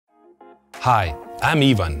Hi, I'm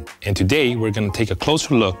Ivan, and today we're going to take a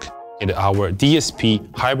closer look at our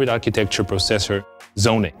DSP hybrid architecture processor,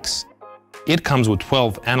 ZONE X. It comes with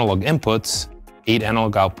 12 analog inputs, 8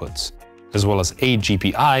 analog outputs, as well as 8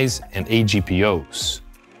 GPIs and 8 GPOs.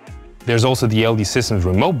 There's also the LD Systems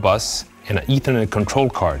remote bus and an Ethernet control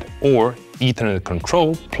card, or Ethernet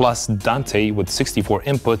control plus Dante with 64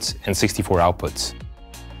 inputs and 64 outputs.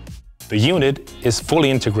 The unit is fully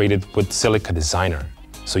integrated with Silica Designer,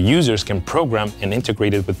 so users can program and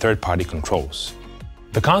integrate it with third-party controls.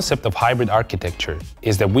 The concept of hybrid architecture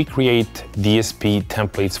is that we create DSP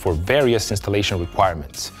templates for various installation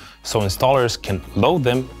requirements, so installers can load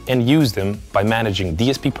them and use them by managing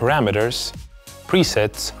DSP parameters,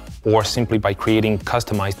 presets, or simply by creating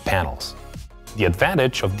customized panels. The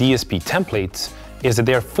advantage of DSP templates is that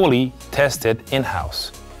they're fully tested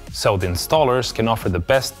in-house, so the installers can offer the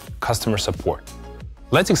best customer support.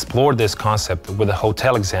 Let's explore this concept with a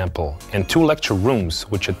hotel example and 2 lecture rooms,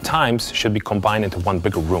 which at times should be combined into one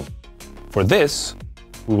bigger room. For this,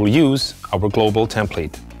 we will use our global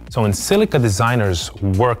template. So in Silica Designer's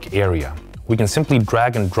work area, we can simply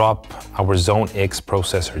drag and drop our ZONE X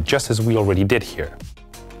processor, just as we already did here.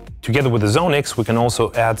 Together with the ZONE X, we can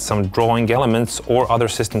also add some drawing elements or other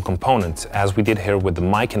system components, as we did here with the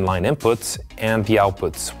mic and line inputs and the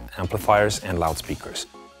outputs, amplifiers and loudspeakers.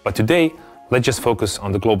 But today, let's just focus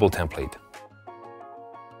on the global template.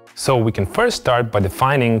 So we can first start by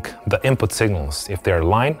defining the input signals, if they are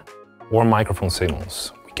line or microphone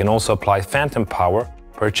signals. We can also apply phantom power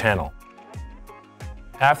per channel.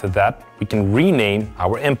 After that, we can rename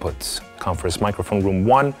our inputs, conference microphone room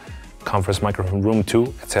 1, conference microphone room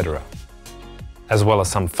 2, etc. As well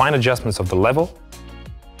as some fine adjustments of the level.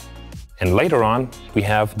 And later on, we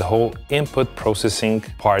have the whole input processing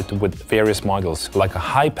part with various modules, like a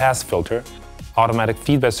high-pass filter, automatic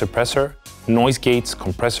feedback suppressor, noise gates,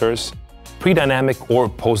 compressors, pre-dynamic or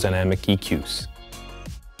post-dynamic EQs.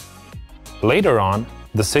 Later on,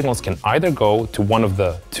 the signals can either go to one of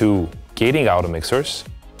the 2 gating auto mixers,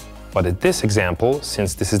 but in this example,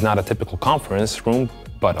 since this is not a typical conference room,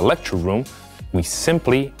 but a lecture room, we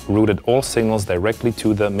simply routed all signals directly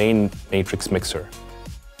to the main matrix mixer.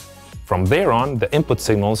 From there on, the input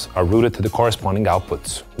signals are routed to the corresponding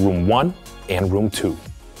outputs, room 1 and room 2.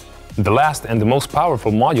 The last and the most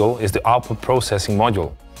powerful module is the output processing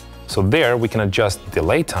module. So there we can adjust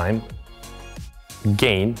delay time,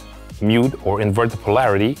 gain, mute or invert the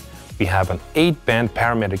polarity. We have an 8-band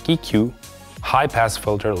parametric EQ, high-pass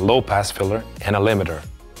filter, low-pass filter, and a limiter.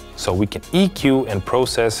 So we can EQ and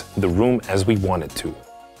process the room as we want it to.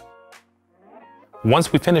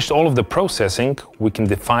 Once we finished all of the processing, we can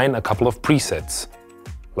define a couple of presets,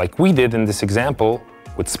 like we did in this example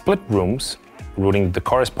with split rooms, routing the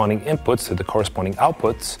corresponding inputs to the corresponding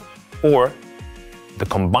outputs, or the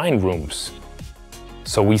combined rooms.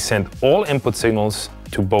 So we send all input signals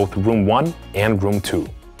to both room 1 and room 2.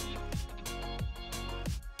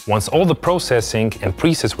 Once all the processing and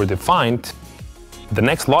presets were defined, the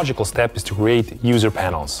next logical step is to create user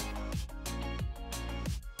panels.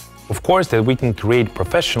 Of course, that we can create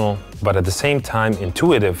professional, but at the same time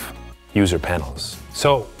intuitive user panels.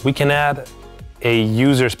 So we can add a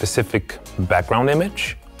user-specific background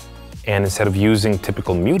image, and instead of using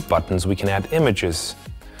typical mute buttons, we can add images.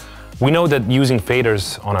 We know that using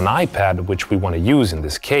faders on an iPad, which we want to use in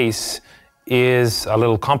this case, is a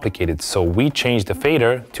little complicated, so we changed the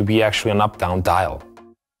fader to be actually an up-down dial.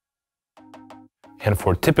 And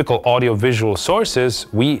for typical audio-visual sources,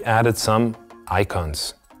 we added some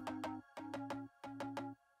icons.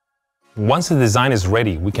 Once the design is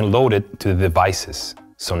ready, we can load it to the devices.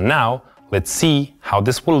 So now, let's see how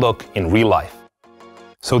this will look in real life.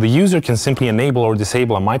 So the user can simply enable or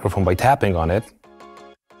disable a microphone by tapping on it.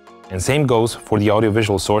 And same goes for the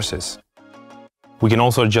audio-visual sources. We can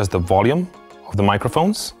also adjust the volume of the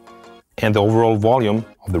microphones and the overall volume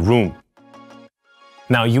of the room.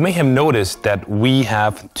 Now, you may have noticed that we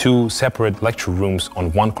have 2 separate lecture rooms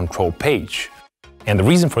on one control page. And the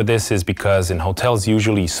reason for this is because in hotels,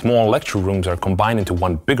 usually small lecture rooms are combined into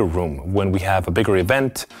one bigger room when we have a bigger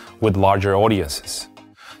event with larger audiences.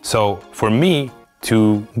 So for me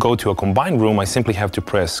to go to a combined room, I simply have to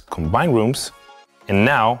press Combine Rooms, and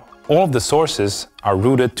now all of the sources are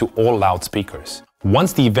routed to all loudspeakers.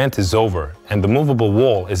 Once the event is over and the movable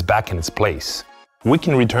wall is back in its place, we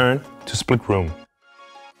can return to Split Room.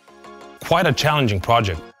 Quite a challenging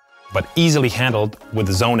project, but easily handled with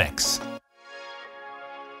the ZONE X.